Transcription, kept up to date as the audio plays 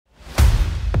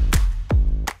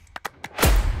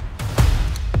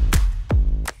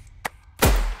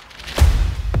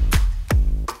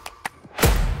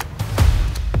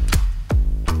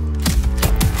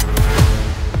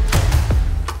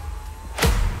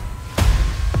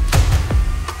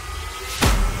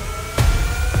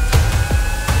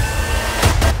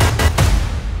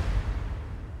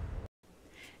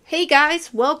Hey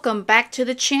guys, welcome back to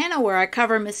the channel where I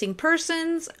cover missing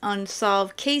persons,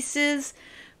 unsolved cases,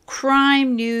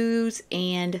 crime news,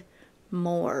 and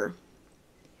more.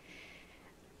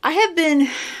 I have been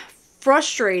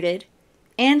frustrated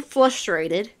and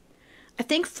frustrated, I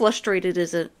think frustrated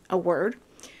is a word,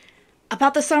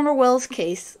 about the Summer Wells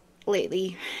case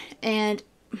lately. And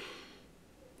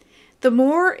the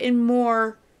more and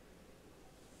more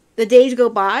the days go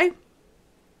by,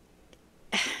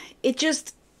 it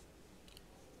just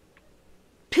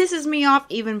pisses me off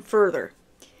even further.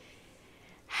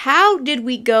 How did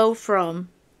we go from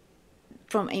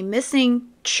a missing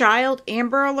child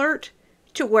Amber Alert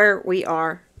to where we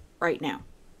are right now?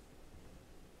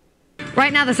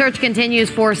 Right now, the search continues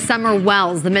for Summer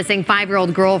Wells, the missing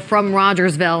 5-year-old girl from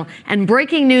Rogersville. And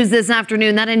breaking news this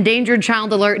afternoon, that endangered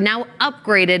child alert now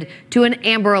upgraded to an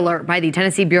Amber Alert by the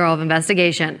Tennessee Bureau of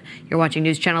Investigation. You're watching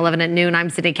News Channel 11 at noon. I'm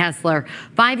Sydney Kessler.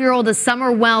 5-year-old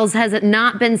Summer Wells has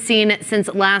not been seen since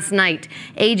last night.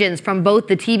 Agents from both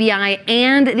the TBI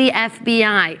and the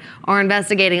FBI are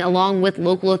investigating along with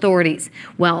local authorities.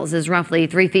 Wells is roughly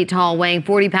 3 feet tall, weighing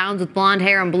 40 pounds with blonde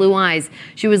hair and blue eyes.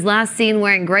 She was last seen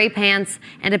wearing gray pants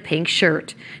and a pink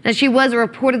shirt. Now, she was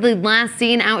reportedly last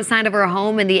seen outside of her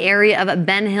home in the area of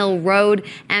Ben Hill Road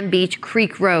and Beach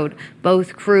Creek Road.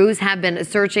 Both crews have been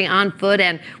searching on foot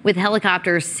and with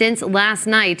helicopters since last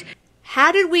night.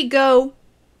 How did we go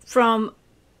from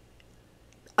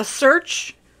a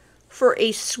search for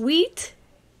a sweet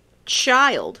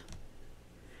child,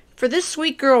 for this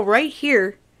sweet girl right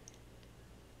here,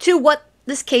 to what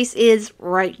this case is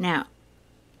right now?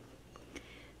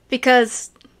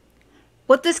 Because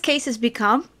what this case has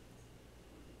become,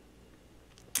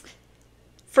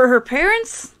 for her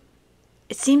parents,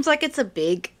 it seems like it's a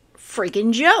big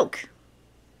freaking joke.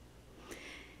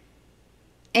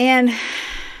 And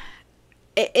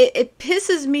it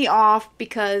pisses me off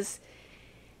because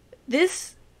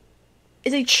this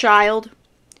is a child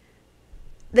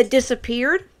that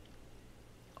disappeared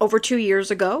over 2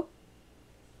 years ago.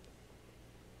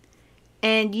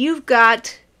 And you've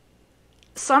got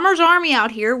Summer's Army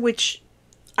out here, which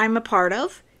I'm a part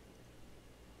of,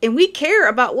 and we care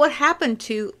about what happened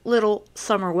to little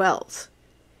Summer Wells.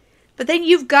 But then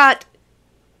you've got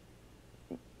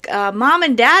Mom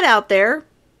and Dad out there,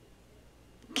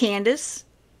 Candace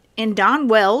and Don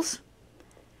Wells,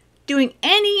 doing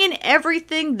any and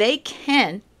everything they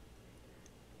can,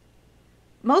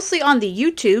 mostly on the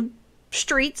YouTube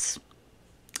streets,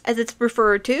 as it's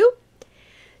referred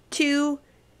to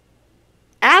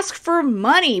ask for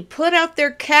money, put out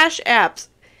their cash apps,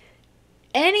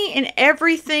 any and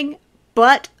everything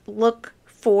but look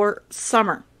for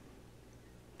Summer.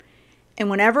 And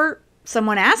whenever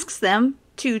someone asks them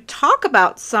to talk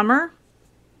about Summer,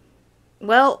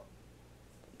 well,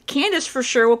 Candace for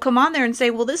sure will come on there and say,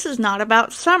 well, this is not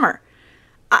about Summer.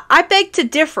 I beg to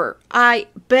differ. I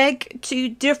beg to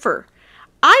differ.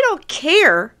 I don't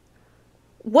care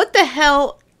what the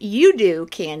hell you do,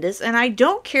 Candace, and I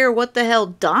don't care what the hell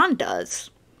Don does.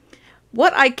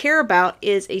 What I care about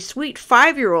is a sweet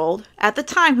 5-year-old, at the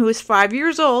time, who was 5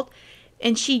 years old,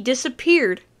 and she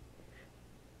disappeared.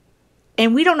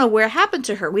 And we don't know what happened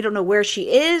to her. We don't know where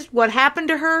she is, what happened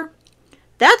to her.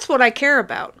 That's what I care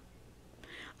about.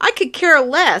 I could care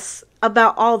less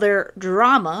about all their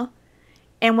drama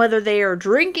and whether they are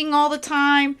drinking all the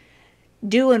time,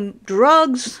 doing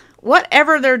drugs,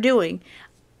 whatever they're doing.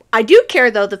 I do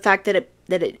care, though, the fact that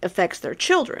it affects their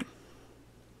children.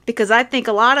 Because I think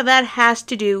a lot of that has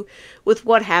to do with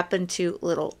what happened to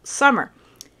little Summer.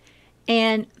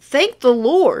 And thank the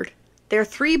Lord, their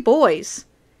 3 boys.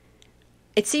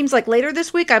 It seems like later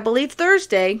this week, I believe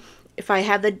Thursday, if I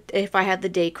had the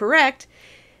day correct,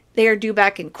 they are due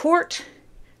back in court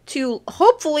to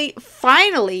hopefully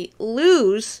finally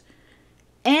lose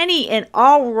any and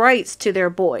all rights to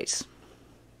their boys.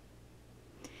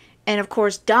 And of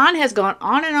course, Don has gone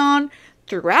on and on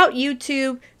throughout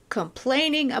YouTube,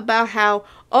 complaining about how,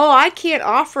 oh, I can't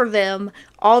offer them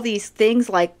all these things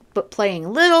like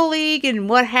playing Little League and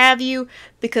what have you,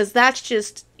 because that's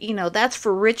just, that's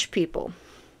for rich people.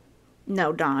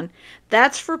 No, Don,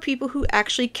 that's for people who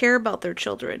actually care about their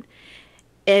children.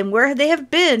 And where they have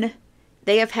been,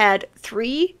 they have had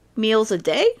 3 meals a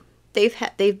day.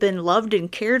 They've been loved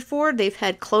and cared for. They've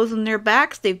had clothes on their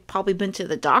backs. They've probably been to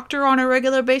the doctor on a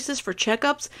regular basis for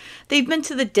checkups. They've been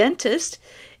to the dentist.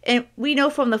 And we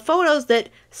know from the photos that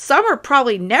Summer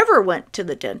probably never went to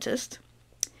the dentist.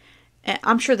 And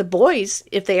I'm sure the boys,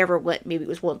 if they ever went, maybe it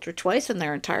was once or twice in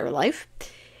their entire life.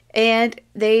 And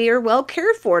they are well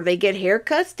cared for. They get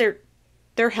haircuts.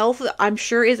 Their health, I'm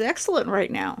sure, is excellent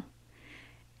right now.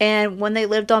 And when they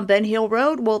lived on Ben Hill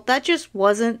Road, well, that just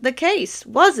wasn't the case,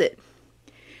 was it?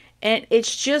 And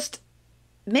it's just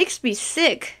makes me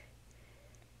sick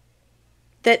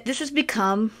that this has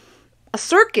become a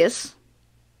circus,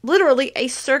 literally a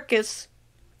circus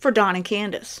for Don and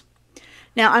Candace.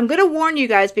 Now, I'm going to warn you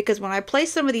guys, because when I play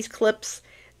some of these clips,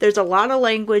 there's a lot of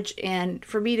language, and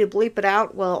for me to bleep it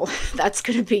out, well, that's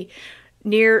going to be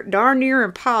darn near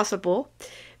impossible,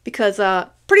 because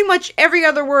pretty much every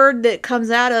other word that comes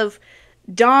out of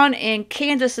Don and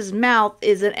Candace's mouth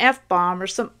is an F-bomb or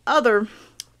some other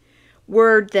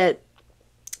word that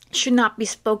should not be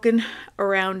spoken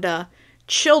around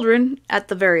children at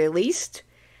the very least.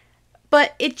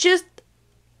 But it just,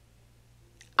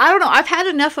 I don't know, I've had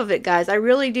enough of it, guys. I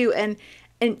really do. And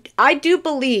I do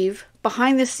believe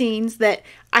behind the scenes that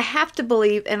I have to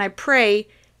believe, and I pray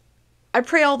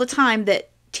all the time that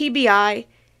TBI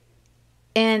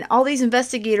and all these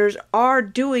investigators are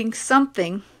doing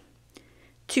something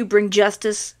to bring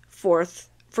justice forth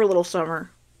for Little Summer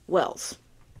Wells.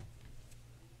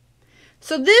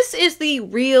 So this is the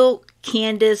real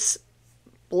Candace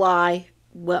Bly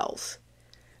Wells.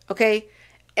 Okay?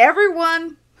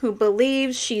 Everyone who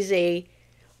believes she's a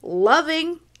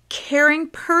loving, caring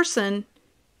person,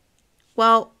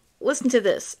 well, listen to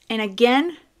this. And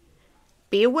again,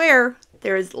 be aware,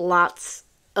 there is lots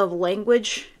of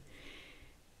language.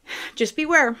 Just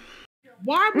beware.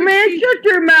 Why would Man, shut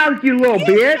your mouth, you little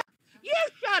bitch. You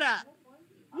shut up.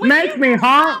 Make me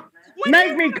honk.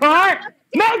 Make me cunt.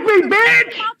 Make me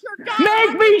bitch.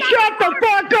 Make me shut the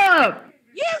fuck up.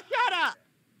 You shut up.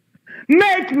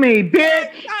 Make me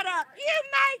bitch. You shut up. You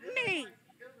make me.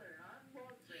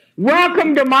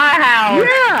 Welcome to my house.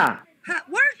 Yeah.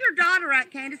 Where's your daughter at,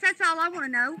 Candace? That's all I want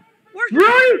to know. Where's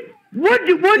really? What'd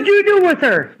you do with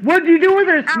her? What'd you do with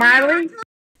her, Smiley?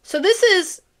 So this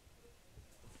is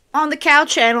on the Cow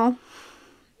channel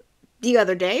the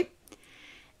other day,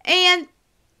 and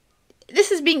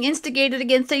this is being instigated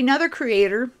against another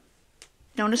creator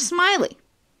known as Smiley.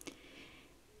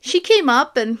 She came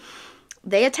up and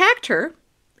they attacked her,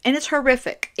 and it's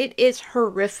horrific. It is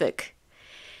horrific.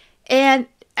 And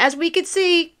as we can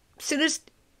see, as soon as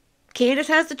Candace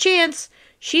has the chance,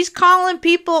 she's calling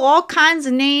people all kinds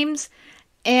of names,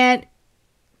 and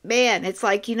man, it's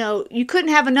like, you know, you couldn't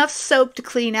have enough soap to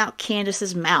clean out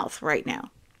Candace's mouth right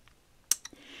now.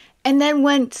 And then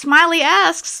when Smiley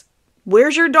asks,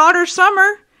 where's your daughter,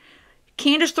 Summer?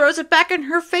 Candace throws it back in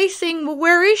her face saying, well,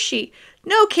 where is she?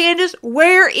 No, Candace,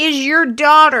 where is your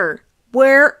daughter?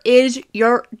 Where is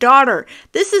your daughter?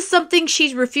 This is something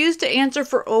she's refused to answer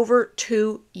for over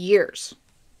 2 years.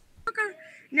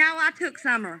 Now I took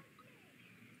Summer.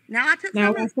 Now I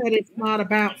said it's not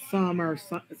about Summer,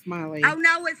 Smiley. Oh,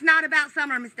 no, it's not about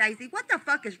Summer, Miss Daisy. What the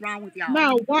fuck is wrong with y'all?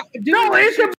 No, what? No,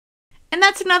 it's a... And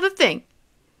that's another thing.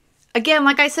 Again,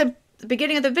 like I said at the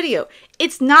beginning of the video,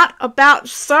 it's not about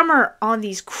Summer on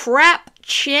these crap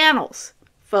channels,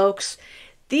 folks.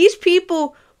 These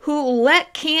people who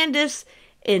let Candace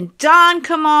and Don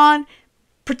come on,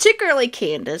 particularly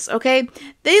Candace, okay?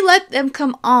 They let them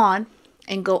come on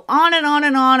and go on and on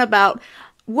and on about,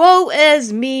 woe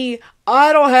is me,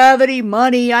 I don't have any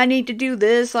money, I need to do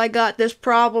this, I got this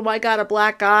problem, I got a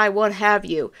black eye, what have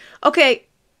you. Okay,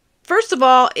 first of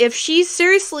all, if she's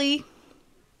seriously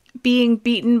being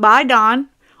beaten by Don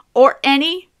or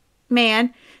any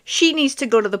man, she needs to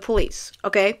go to the police,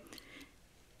 okay?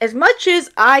 As much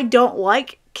as I don't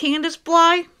like Candace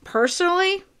Bly,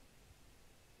 personally,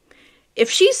 if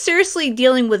she's seriously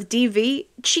dealing with DV,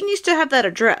 she needs to have that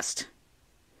addressed.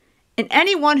 And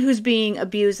anyone who's being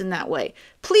abused in that way,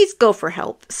 please go for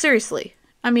help. Seriously.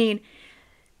 I mean,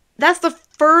 that's the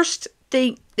first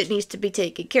thing that needs to be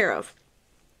taken care of.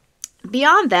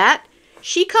 Beyond that,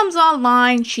 she comes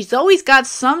online. She's always got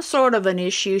some sort of an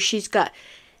issue. She's got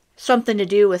something to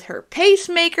do with her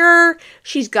pacemaker.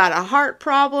 She's got a heart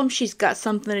problem. She's got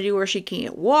something to do where she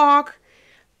can't walk.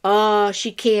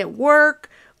 She can't work.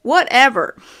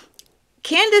 Whatever.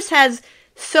 Candace has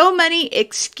so many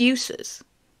excuses.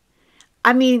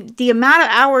 I mean, the amount of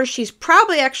hours she's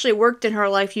probably actually worked in her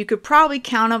life, you could probably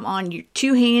count them on your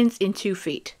 2 hands and 2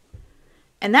 feet.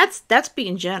 And that's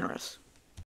being generous.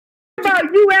 About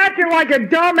you acting like a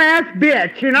dumbass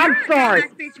bitch, and I'm sorry,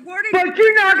 but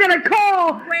you're not gonna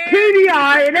call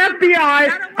TBI and FBI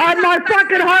on my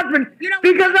fucking husband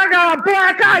because I got a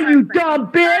black eye, you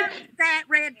dumb bitch. That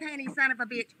red panty son of a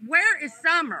bitch. Where is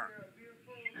Summer?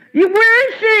 Where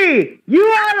is she? You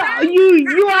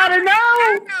ought to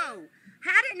know.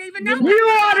 I didn't even know. You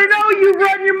ought to know you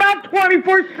run your mouth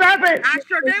 24/7. I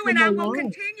sure do, and I will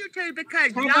continue to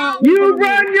because y'all. You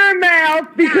run your mouth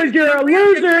because you're a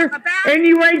loser and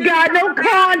you ain't got no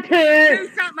content.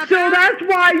 So that's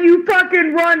why you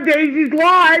fucking run Daisy's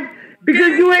live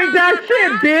because you ain't got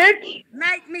shit, bitch.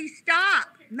 Make me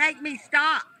stop. Make me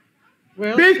stop.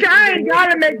 Well, bitch, I ain't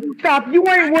gotta make you stop. You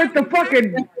ain't worth the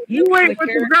fucking. You ain't worth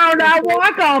the ground I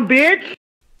walk on, bitch.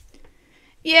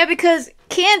 Yeah, because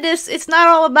Candace, it's not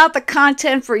all about the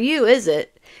content for you, is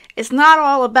it? It's not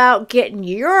all about getting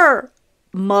your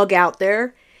mug out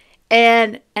there.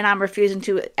 And I'm refusing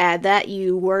to add that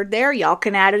you word there. Y'all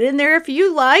can add it in there if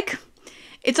you like.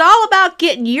 It's all about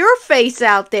getting your face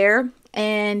out there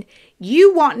and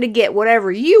you wanting to get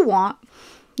whatever you want.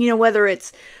 You know, whether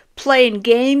it's playing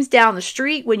games down the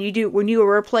street when you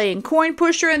were playing coin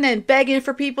pusher and then begging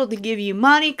for people to give you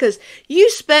money because you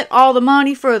spent all the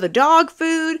money for the dog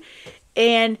food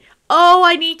and oh,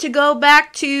 I need to go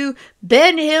back to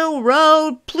Ben Hill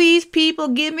Road. Please, people,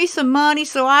 give me some money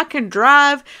so I can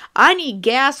drive. I need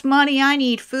gas money. I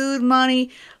need food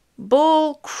money.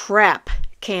 Bull crap,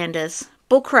 Candace.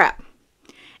 Bull crap.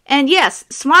 And yes,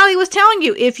 Smiley was telling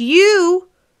you, if you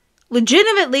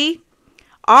legitimately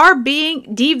are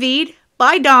being DV'd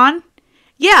by Don,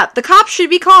 yeah, the cops should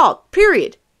be called,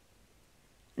 period.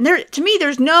 And to me,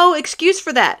 there's no excuse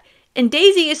for that. And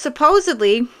Daisy is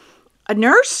supposedly a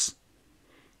nurse.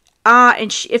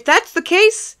 And if that's the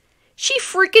case, she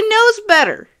freaking knows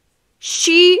better.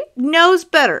 She knows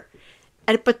better.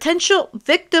 And a potential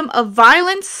victim of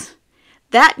violence,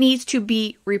 that needs to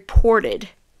be reported.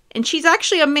 And she's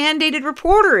actually a mandated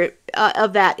reporter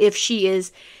of that if she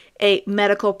is a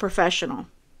medical professional.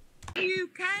 You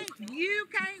can't,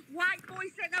 white boy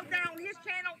sitting over there on his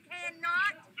channel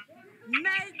cannot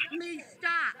make me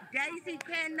stop. Daisy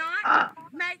cannot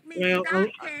make me stop,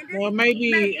 Candace. Well,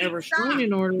 maybe a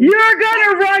restraining order. You're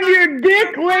gonna run your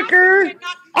dick liquor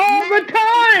all the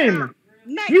time.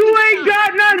 You ain't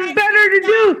got nothing better to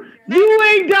do. You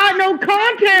ain't got no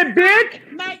content, bitch.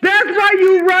 That's why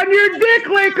you run your dick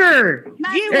liquor.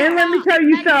 And let me tell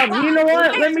you something. You know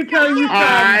what? Let me tell you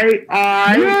something.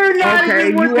 You're not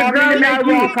even with the ground I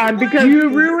walk on because you're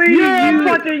a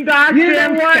fucking goddamn. You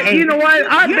know what? You know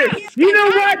what? You know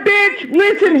what, bitch?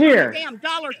 Listen here. Damn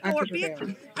dollar store, bitch.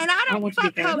 And I don't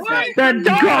fuck those.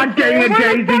 The goddamn Daisy.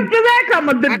 Where the fuck did that come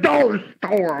from? The dollar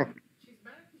store.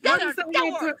 What does that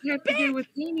have to do with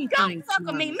anything? Don't fuck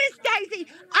with me. Miss Daisy,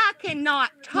 I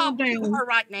cannot talk to her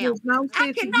right now.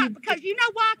 I cannot because you know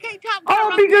why I can't talk to her right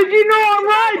now? Because you know I'm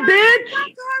right, bitch. Talk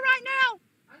to her right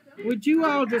now. Would you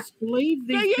all just leave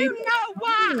these people? Do you know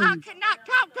why I cannot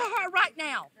talk to her right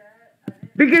now?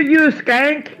 Because you a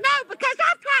skank? No, because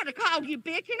I've tried to call you,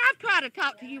 bitch, and I've tried to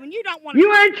talk to you, and you don't want to.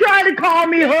 You ain't trying to call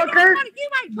me hooker. You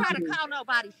ain't trying to call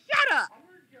nobody. Shut up.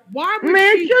 Why would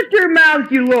Man, shut your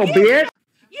mouth, you little bitch.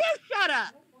 You shut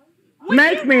up.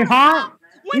 Make me hot.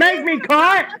 Make me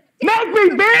cut. Make me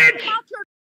bitch.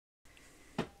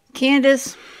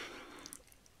 Candace,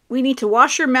 we need to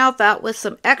wash your mouth out with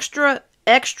some extra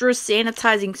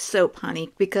sanitizing soap,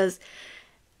 honey, because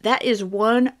that is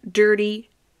one dirty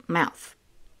mouth.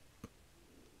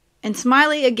 And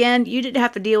Smiley, again, you didn't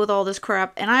have to deal with all this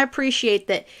crap, and I appreciate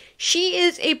that she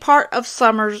is a part of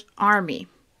Summer's army.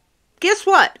 Guess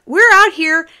what? We're out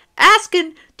here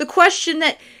asking the question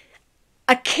that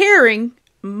a caring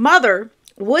mother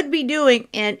would be doing,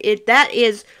 and that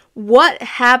is, what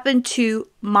happened to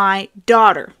my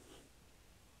daughter?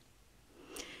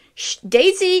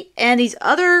 Daisy and these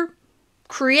other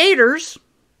creators,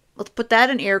 let's put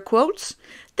that in air quotes,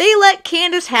 they let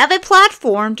Candace have a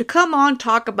platform to come on,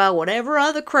 talk about whatever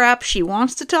other crap she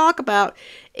wants to talk about,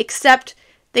 except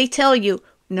they tell you,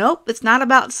 nope, it's not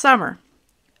about Summer.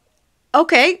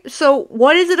 Okay, so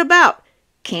what is it about?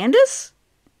 Candace?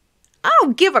 I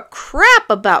don't give a crap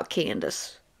about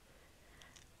Candace.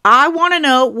 I want to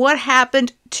know what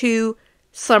happened to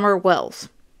Summer Wells.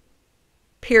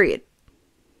 Period.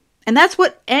 And that's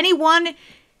what anyone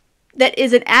that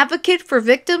is an advocate for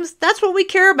victims, that's what we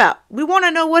care about. We want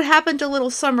to know what happened to little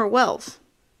Summer Wells.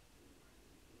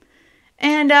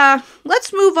 And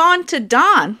let's move on to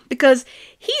Don, because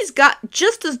he's got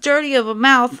just as dirty of a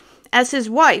mouth as his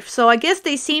wife. So I guess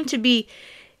they seem to be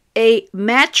a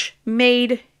match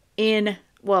made in,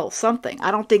 well, something.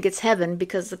 I don't think it's heaven,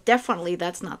 because definitely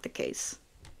that's not the case.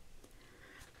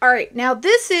 All right, now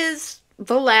this is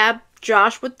The Lab,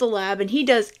 Josh with The Lab, and he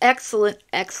does excellent,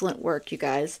 excellent work, you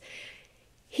guys.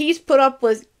 He's put up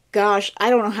with, gosh, I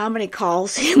don't know how many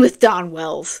calls with Don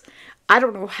Wells. I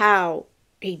don't know how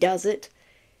he does it.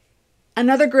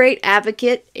 Another great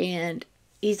advocate, and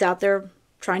he's out there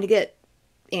trying to get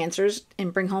answers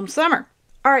and bring home Summer.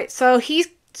 All right,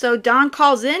 so Don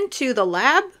calls into the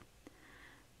lab,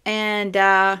 and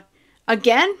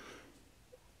again,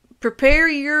 prepare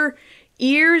your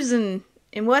ears and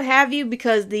what have you,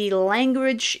 because the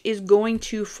language is going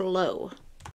to flow.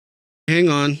 Hang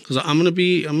on, because I'm gonna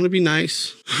be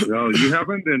nice. No, you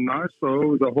haven't been nice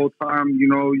though the whole time. You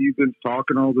know, you've been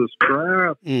talking all this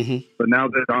crap. Mm-hmm. But now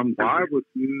that I'm live with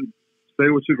you, say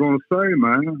what you're gonna say,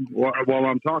 man. While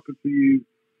I'm talking to you,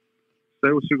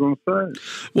 say what you're gonna say.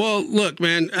 Well, look,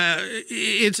 man,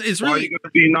 it's really. Why are you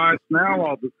gonna be nice now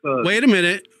all of a sudden? Wait a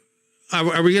minute.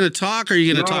 Are we gonna talk, or are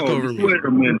you gonna talk over me? Wait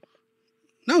a minute.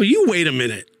 No, you wait a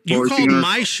minute. You called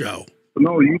my show.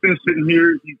 No, you've been sitting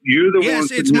here. You're the one.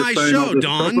 Yes, it's my show,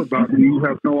 Don. About me. You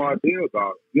have no idea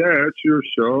about it. Yeah, it's your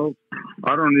show.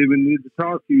 I don't even need to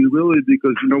talk to you, really,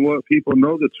 because you know what? People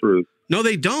know the truth. No,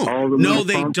 they don't. No,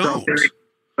 they don't.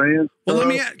 Well, let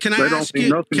me. Can I ask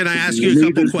you? Can I ask you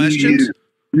a couple questions?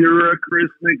 You're a Chris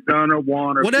McDonough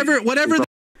wannabe. Whatever.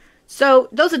 So,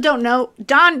 those that don't know,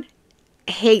 Don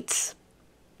hates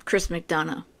Chris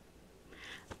McDonough.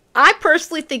 I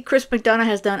personally think Chris McDonough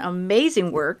has done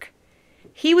amazing work.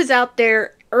 He was out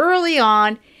there early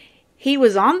on. He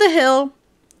was on the Hill.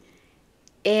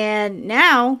 And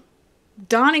now,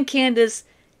 Don and Candace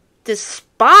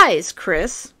despise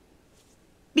Chris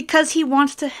because he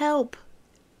wants to help.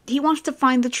 He wants to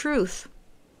find the truth.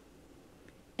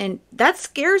 And that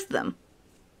scares them.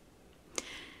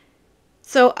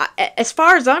 So, as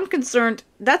far as I'm concerned,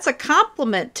 that's a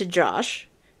compliment to Josh.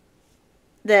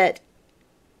 That,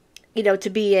 you know, to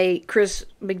be a Chris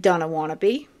McDonough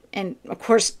wannabe. And, of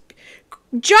course,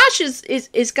 Josh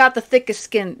is got the thickest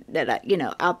skin that,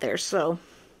 out there. So,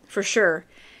 for sure.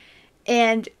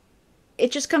 And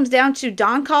it just comes down to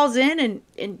Don calls in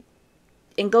and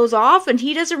goes off. And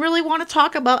he doesn't really want to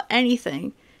talk about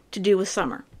anything to do with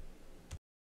Summer.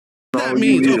 That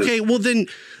means, okay, well, then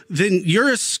you're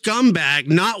a scumbag,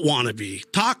 not wannabe.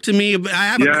 Talk to me. I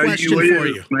have a question for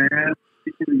you. Man.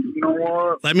 You know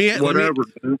what? Let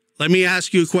me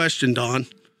ask you a question, Don.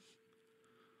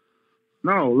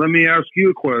 No, let me ask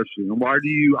you a question. Why do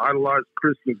you idolize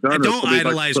Chris McDonough? I don't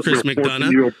idolize Chris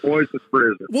McDonough.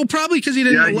 Well, probably because he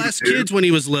didn't molest kids when he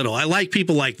was little. I like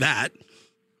people like that.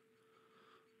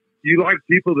 You like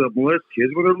people that molest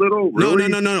kids when they're little? Really?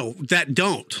 No. That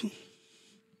don't.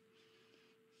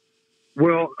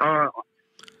 Well,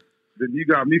 then you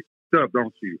got me f***ed up,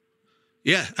 don't you?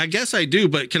 Yeah, I guess I do,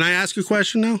 but can I ask a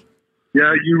question now?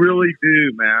 Yeah, you really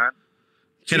do, man.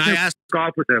 Can I ask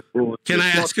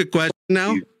a question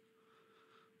now?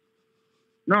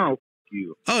 No,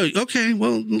 you. Oh, okay.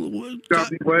 Well,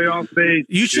 got me way off base.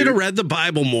 You should have read the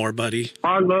Bible more, buddy.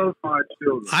 I love my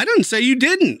children. I didn't say you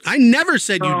didn't. I never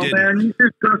said you didn't. Man, you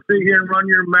just gonna sit here and run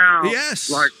your mouth. Yes.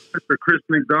 Like Mr. Chris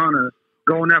McDonough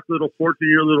going after little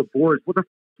 14-year little boys. What the f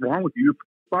is wrong with you?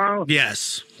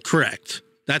 Yes, correct.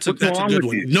 That's a good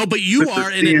one. No, but you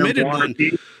are an admitted one.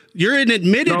 You're an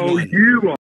admitted one. No, you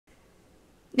are.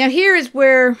 Now here is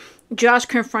where Josh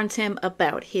confronts him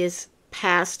about his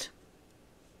past.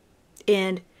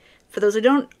 And for those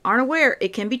who aren't aware,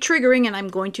 it can be triggering, and I'm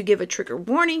going to give a trigger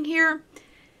warning here.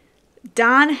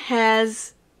 Don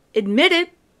has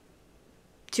admitted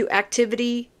to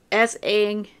activity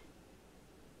SAing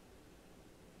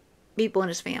people in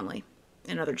his family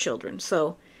and other children.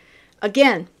 So,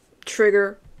 again,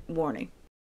 trigger warning.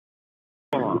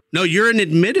 No, you're an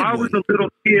admitted one. I was a little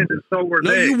kid, and so were they.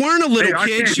 No, you weren't a little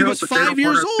kid. She was 5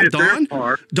 years old,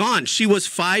 Don. Don, she was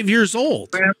 5 years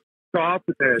old. Man, stop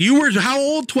it. You were how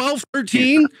old? 12,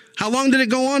 13? How long did it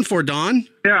go on for, Don?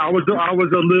 Yeah, I was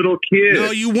a little kid.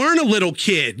 No, you weren't a little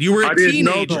kid. You were a teenager. Didn't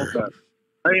know that.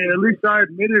 Hey, at least I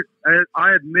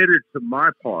admitted to my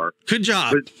part. Good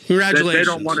job. Congratulations. They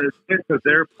don't want to admit to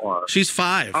their part. She's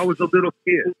 5. I was a little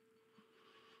kid.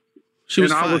 She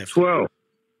was 5. I was 12.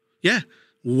 Yeah.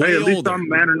 Way at least older. I'm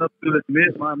man enough to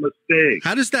admit my mistake.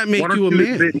 How does that make you a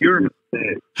man? Admit your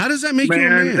mistake. How does that make you a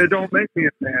man? It don't make me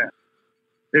a man.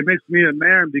 It makes me a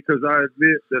man because I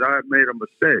admit that I made a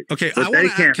mistake. Okay,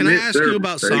 can I ask you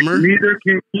about Summer? Neither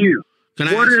can you.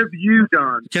 What have you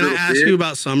done? Can I ask you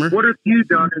about Summer? What have you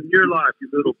done in your life, you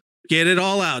little? Get it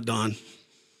all out, Don.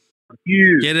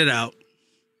 Get it out.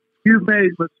 You've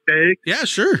made mistakes. Yeah,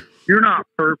 sure. You're not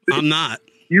perfect. I'm not.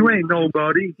 You ain't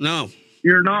nobody. No.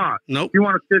 You're not. Nope. You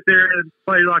want to sit there and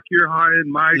play like you're high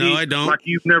and mighty? No, I don't. Like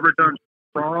you've never done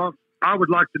wrong? I would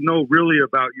like to know really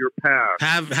about your past.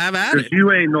 Have at it.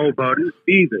 You ain't nobody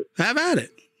either. Have at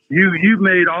it. You've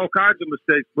made all kinds of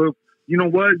mistakes, but you know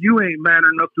what? You ain't man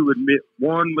enough to admit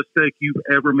one mistake you've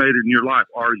ever made in your life,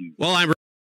 are you? Well, I'm...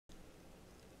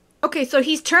 Okay, so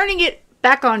he's turning it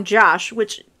back on Josh,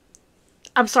 which...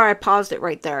 I'm sorry I paused it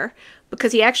right there.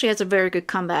 because he actually has a very good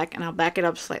comeback, and I'll back it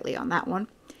up slightly on that one.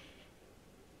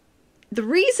 The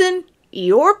reason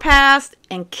your past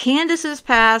and Candace's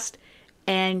past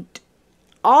and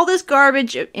all this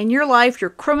garbage in your life, your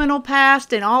criminal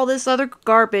past and all this other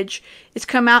garbage is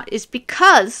come out is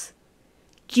because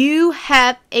you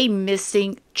have a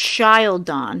missing child,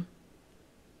 Don.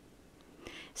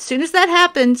 As soon as that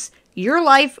happens, your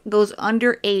life goes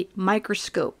under a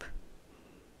microscope.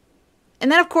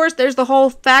 And then, of course, there's the whole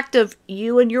fact of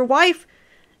you and your wife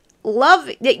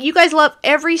you guys love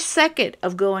every second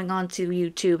of going onto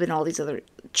YouTube and all these other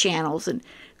channels and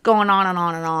going on and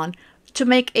on and on to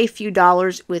make a few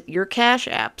dollars with your cash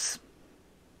apps.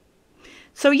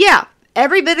 So yeah,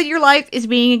 every bit of your life is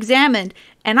being examined,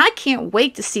 and I can't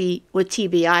wait to see what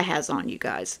TBI has on you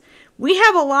guys. We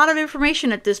have a lot of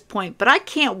information at this point, but I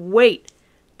can't wait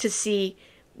to see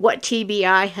what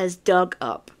TBI has dug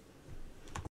up.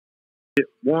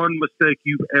 One mistake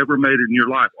you've ever made in your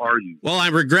life, are you? Well, I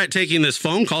regret taking this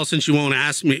phone call since you won't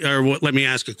ask me or let me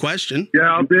ask a question.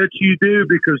 Yeah, I bet you do,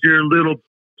 because you're a little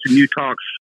and you talk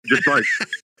just like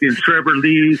in Trevor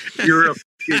Lee. You're a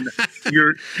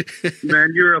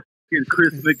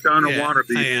Chris McDonough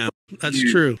wannabe. I am. That's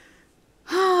true.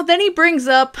 Then he brings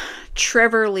up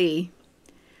Trevor Lee.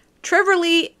 Trevor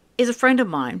Lee is a friend of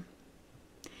mine.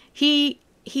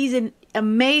 He's an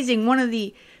amazing, one of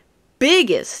the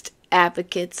biggest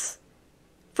advocates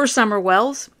for Summer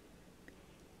Wells.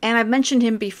 And I've mentioned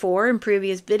him before in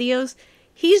previous videos.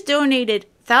 He's donated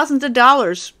thousands of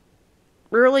dollars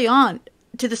early on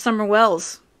to the Summer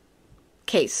Wells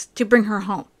case to bring her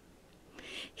home.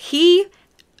 He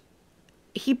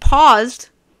paused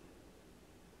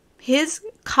his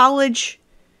pursuit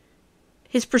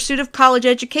of college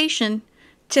education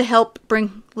to help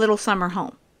bring little Summer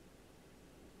home.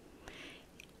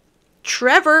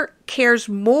 Trevor cares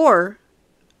more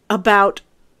about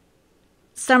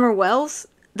Summer Wells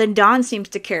than Don seems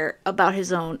to care about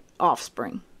his own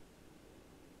offspring.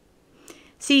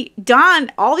 See,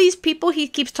 Don, all these people he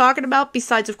keeps talking about,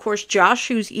 besides, of course, Josh,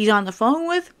 he's on the phone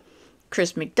with,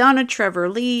 Chris McDonough, Trevor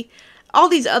Lee, all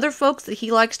these other folks that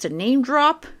he likes to name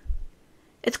drop,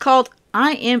 it's called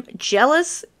I Am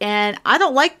Jealous, and I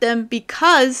don't like them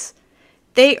because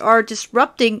they are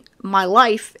disrupting my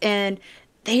life, and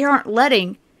they aren't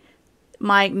letting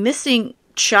my missing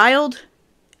child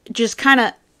just kind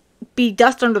of be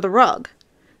dust under the rug.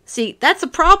 See, that's a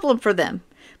problem for them,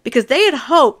 because they had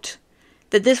hoped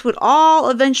that this would all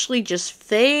eventually just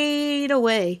fade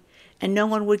away and no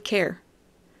one would care.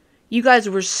 You guys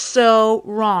were so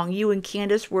wrong. You and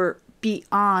Candace were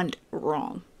beyond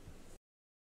wrong.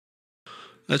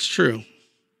 That's true.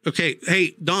 Okay,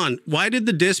 hey, Don, why did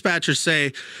the dispatcher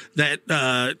say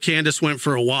that Candace went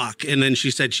for a walk and then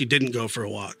she said she didn't go for a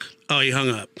walk? Oh, he hung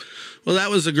up. Well,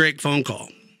 that was a great phone call.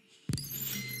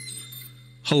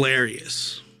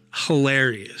 Hilarious.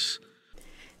 Hilarious.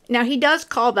 Now, he does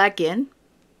call back in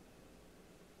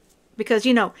because,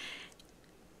 you know,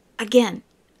 again,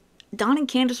 Don and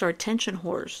Candace are attention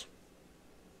whores.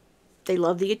 They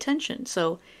love the attention,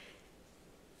 so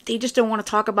they just don't want to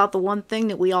talk about the one thing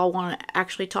that we all want to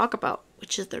actually talk about,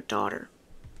 which is their daughter.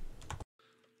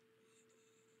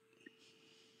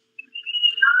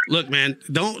 Look, man,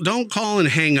 don't call and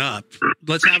hang up.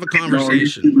 Let's have a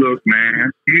conversation. No, you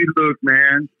look,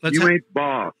 man. You ain't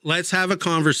boss. Let's have a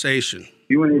conversation.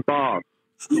 You ain't boss.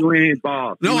 You ain't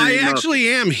boss. No, I actually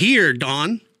am here,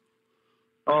 Don.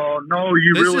 Oh, no,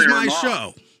 you really are. This is my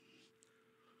show.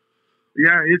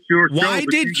 Yeah, it's your show. Why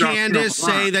did Candace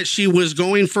say that she was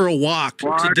going for a walk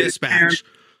to dispatch?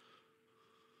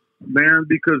 Man,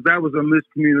 because that was a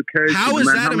miscommunication. How is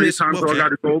that a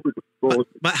miscommunication?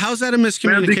 But how's that a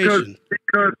miscommunication? Man,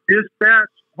 because dispatch,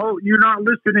 you're not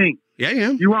listening. Yeah, I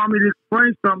am. You want me to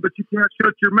explain something, but you can't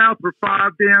shut your mouth for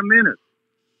 5 damn minutes.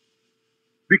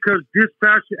 Because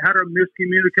dispatch had a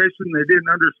miscommunication. They didn't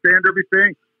understand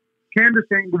everything.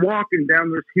 Candace ain't walking down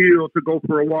this hill to go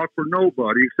for a walk for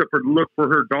nobody except for to look for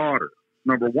her daughter,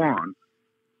 number one.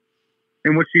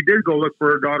 And when she did go look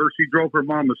for her daughter, she drove her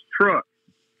mama's truck.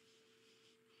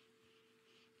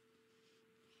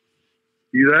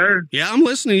 You there? Yeah, I'm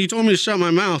listening. You told me to shut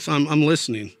my mouth. I'm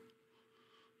listening.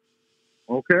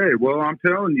 Okay, well, I'm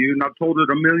telling you, and I've told it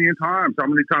a million times. How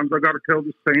many times I got to tell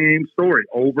the same story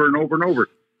over and over and over?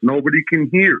 Nobody can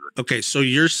hear. Okay, so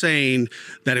you're saying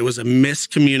that it was a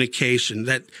miscommunication,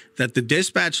 that the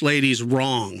dispatch lady's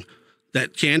wrong,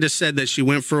 that Candace said that she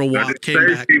went for a walk, came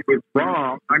back. She was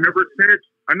wrong. I never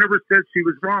said she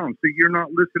was wrong. See, you're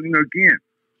not listening again.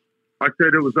 I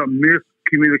said it was a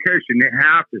miscommunication. It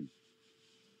happened.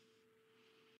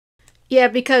 Yeah,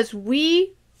 because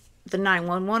we, the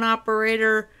 911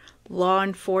 operator, law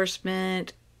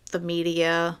enforcement, the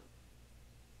media,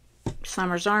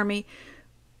 Summer's Army,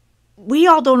 we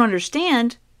all don't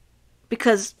understand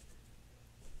because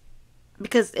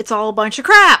it's all a bunch of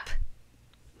crap.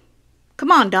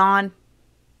 Come on, Dawn.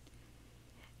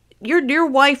 Your dear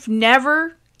wife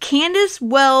never, Candace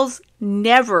Wells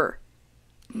never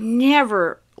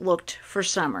looked for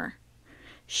Summer.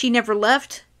 She never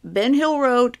left Ben Hill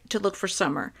Road to look for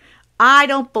Summer. I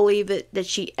don't believe it that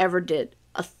she ever did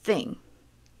a thing.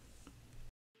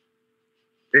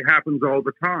 It happens all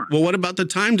the time. Well, what about the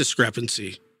time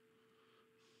discrepancy?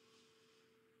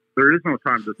 There is no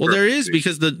time discrepancy. Well, there is,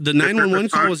 because the 911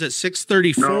 call was at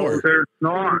 6:34. No, there's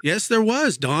not. Yes, there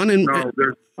was, Dawn. And no,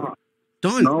 there's not.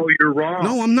 Dawn. No, you're wrong.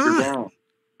 No, I'm not.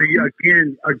 You're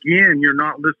wrong. Again, you're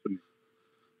not listening.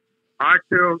 I'm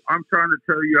trying to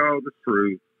tell y'all the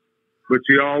truth, but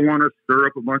y'all want to stir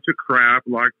up a bunch of crap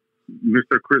like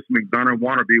Mr. Chris McDonough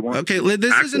wannabe wants. Okay,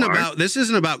 this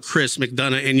isn't about Chris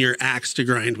McDonough and your axe to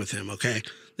grind with him. Okay,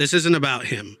 this isn't about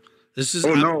him. This is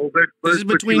this is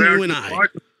between you and I.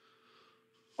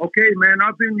 Okay, man,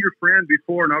 I've been your friend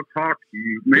before, and I've talked to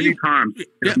you many times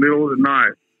in the middle of the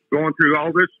night, going through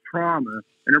all this trauma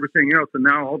and everything else, and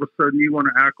now all of a sudden you want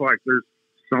to act like there's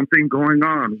something going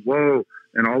on. Whoa,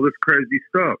 and all this crazy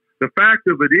stuff. The fact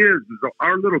of it is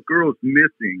our little girl's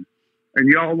missing, and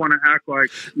y'all want to act like,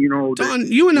 you know. Don,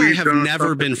 you and I have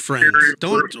never been friends.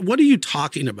 What are you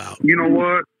talking about? You know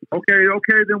what?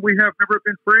 Okay, then we have never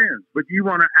been friends. But you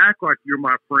want to act like you're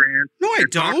my friend. No, I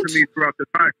don't. Talk to me throughout the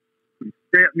night,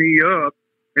 set me up,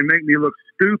 and make me look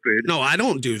stupid. No, I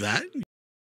don't do that.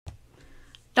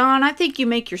 Don, I think you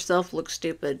make yourself look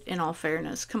stupid, in all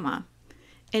fairness. Come on.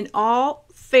 In all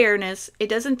fairness, it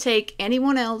doesn't take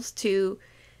anyone else to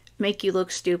make you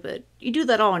look stupid. You do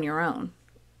that all on your own.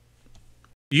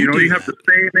 You have the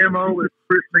same MO as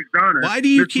Chris McDonough. Why do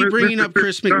you keep bringing up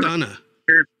Chris McDonough?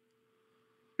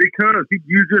 Because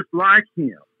you just like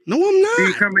him. No, I'm not.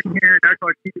 He come in here and act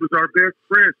like he was our best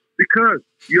friend because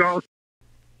you all.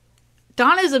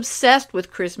 Don is obsessed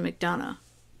with Chris McDonough.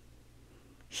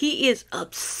 He is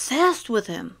obsessed with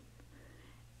him.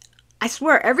 I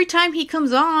swear, every time he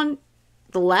comes on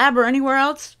the lab or anywhere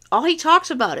else, all he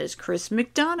talks about is Chris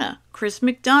McDonough. Chris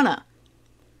McDonough.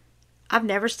 I've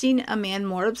never seen a man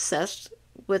more obsessed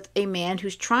with a man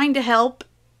who's trying to help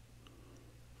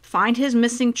find his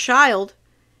missing child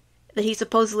that he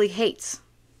supposedly hates.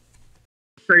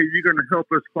 Say you're going to help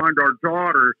us find our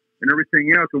daughter and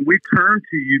everything else, and we turn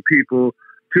to you people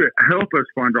to help us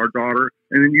find our daughter,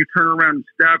 and then you turn around and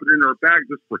stab it in our back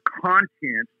just for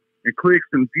content and clicks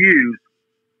and views.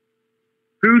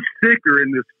 Who's sicker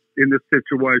in this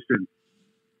situation?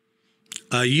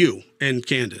 You and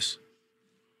Candace.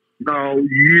 No,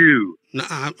 you. No,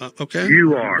 okay.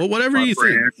 You are. Well, whatever you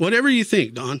think. Whatever you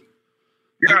think, Don.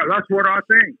 Yeah, that's what I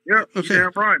think. Yeah, okay.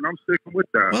 You're damn right, and I'm sticking with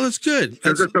that. Well, it's good.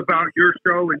 Because it's about your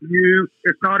show and you.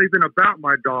 It's not even about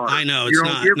my daughter. I know, it's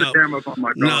not. You don't give a damn about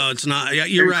my daughter. No, it's not. Yeah,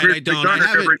 you're right. I don't. I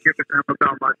haven't. Never give a damn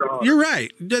about my daughter. You're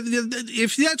right.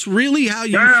 If that's really how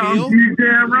you feel. You're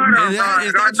damn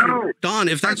right. I know. Don,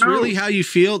 if that's really how you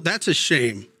feel, that's a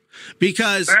shame.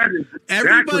 Because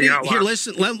everybody here,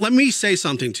 listen. Let me say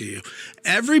something to you.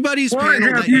 Everybody's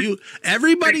panel,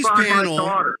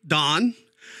 Don.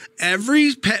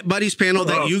 Everybody's panel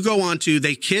that you go on to,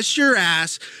 they kiss your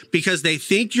ass because they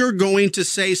think you're going to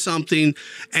say something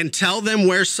and tell them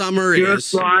where Summer is.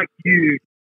 Just like you.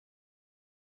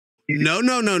 No.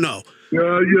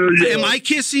 Yeah. Am I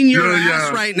kissing your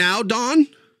ass right now, Don?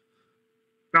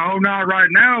 No, not right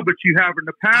now, but you have in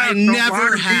the past. I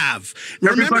never have.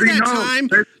 Remember that time?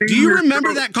 Do you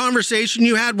remember that conversation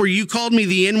you had where you called me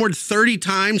the N-word 30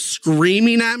 times,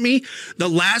 screaming at me? The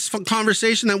last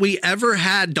conversation that we ever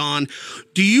had, Don.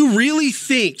 Do you really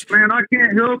think? Man, I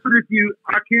can't help it if you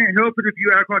act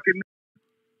like it.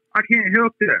 I can't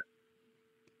help that.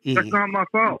 That's not my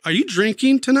fault. Are you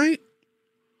drinking tonight?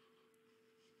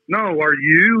 No, are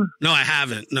you? No, I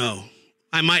haven't. No.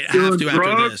 I might have to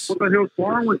after this. What the hell's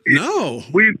wrong with you? No.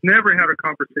 We've never had a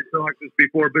conversation like this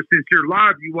before, but since you're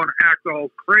live, you want to act all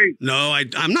crazy. No,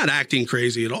 I'm not acting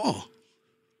crazy at all.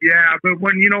 Yeah, but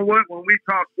when we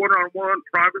talk one-on-one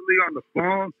privately on the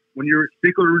phone, when you're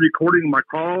secretly recording my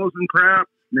calls and crap,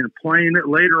 and then playing it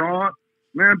later on,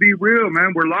 man, be real,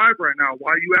 man. We're live right now.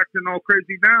 Why are you acting all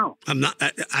crazy now? I'm not.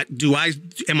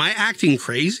 Am I acting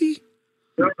crazy?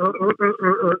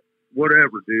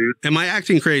 Whatever, dude. Am I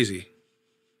acting crazy?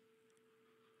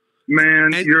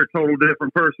 Man, you're a total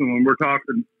different person when we're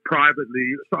talking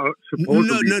privately. No.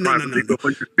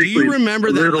 Do you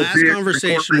remember that last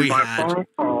conversation we had?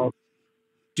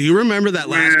 Do you remember that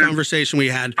last conversation we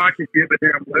had? I could give a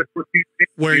damn less what you think,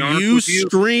 where you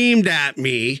screamed at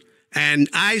me, and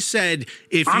I said,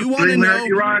 "If you want to know,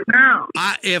 right now.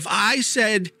 I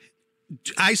said,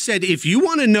 if you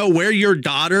want to know where your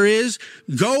daughter is,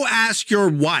 go ask your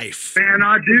wife." Man,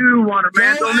 I do want to.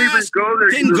 Man, don't even go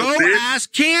there. Then go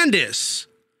ask Candace.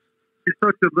 She's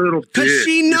such a little bitch. Because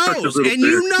she knows, and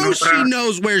you know she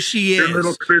knows where she is.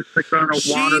 Little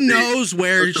she knows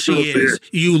where she is.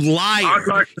 You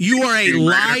liar. You are a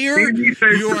liar.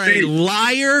 You are a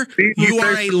liar. You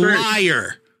are a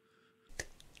liar.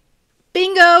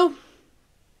 Bingo.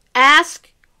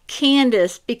 Ask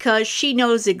Candace because she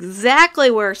knows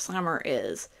exactly where Summer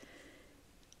is.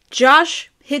 Josh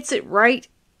hits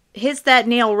that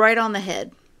nail right on the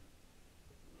head.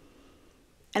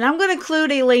 And I'm going to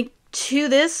include a link to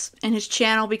this in his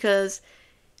channel because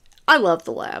I love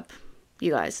the lab,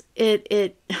 you guys.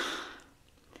 It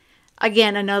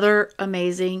again, another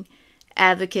amazing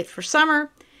advocate for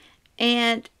Summer.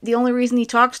 And the only reason he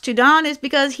talks to Don is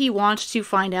because he wants to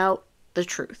find out the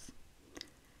truth.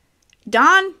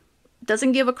 Don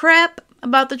doesn't give a crap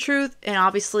about the truth, and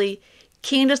obviously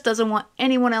Candace doesn't want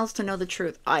anyone else to know the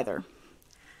truth either.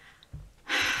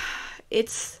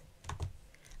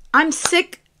 I'm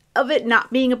sick of it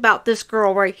not being about this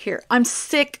girl right here. I'm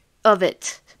sick of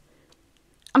it.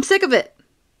 I'm sick of it.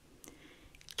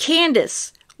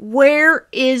 Candace, where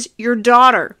is your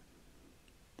daughter?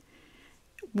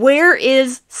 Where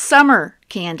is Summer,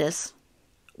 Candace?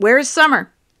 Where is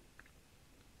Summer?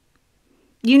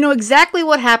 You know exactly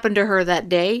what happened to her that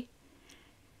day.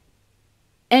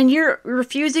 And you're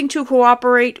refusing to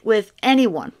cooperate with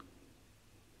anyone.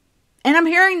 And I'm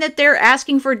hearing that they're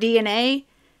asking for DNA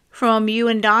from you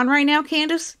and Don right now,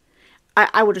 Candace.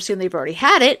 I would assume they've already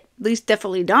had it. At least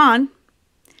definitely Don.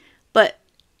 But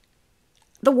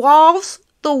the walls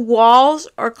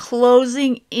are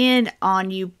closing in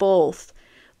on you both.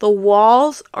 The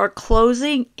walls are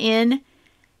closing in,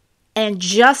 and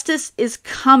justice is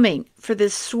coming for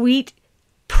this sweet,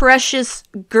 precious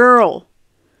girl.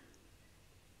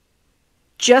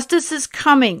 Justice is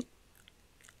coming,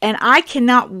 and I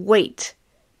cannot wait.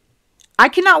 I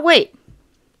cannot wait.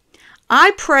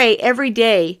 I pray every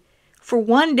day for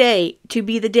one day to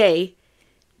be the day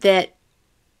that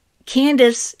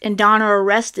Candace and Don are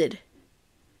arrested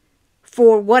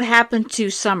for what happened to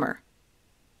Summer.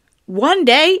 One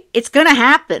day, it's going to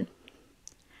happen.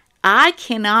 I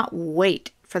cannot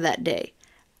wait for that day.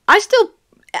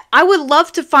 I would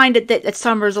love to find it that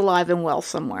Summer's alive and well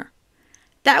somewhere.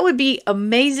 That would be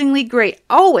amazingly great.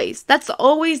 Always. That's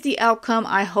always the outcome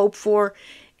I hope for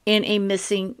in a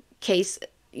missing case.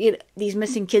 These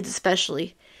missing kids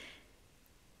especially.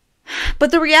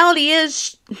 But the reality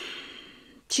is,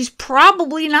 she's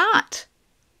probably not.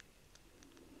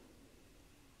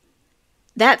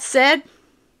 That said,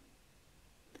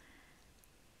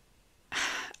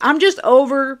 I'm just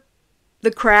over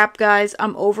the crap, guys.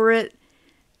 I'm over it.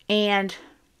 And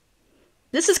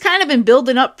this has kind of been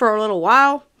building up for a little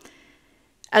while.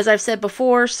 As I've said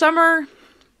before, Summer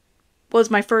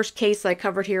was my first case I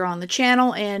covered here on the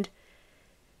channel. And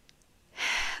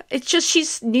it's just,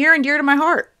 she's near and dear to my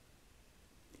heart.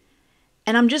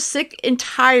 And I'm just sick and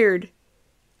tired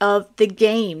of the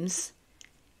games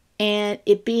and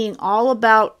it being all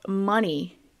about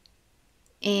money.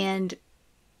 And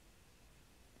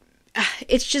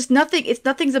it's just nothing.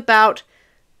 Nothing's about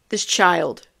this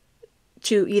child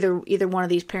to either one of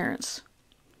these parents.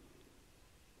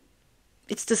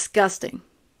 It's disgusting.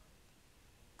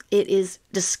 It is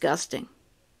disgusting.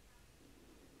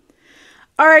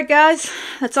 Alright guys,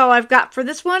 that's all I've got for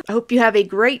this one. I hope you have a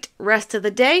great rest of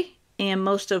the day. And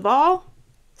most of all,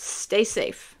 stay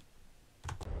safe.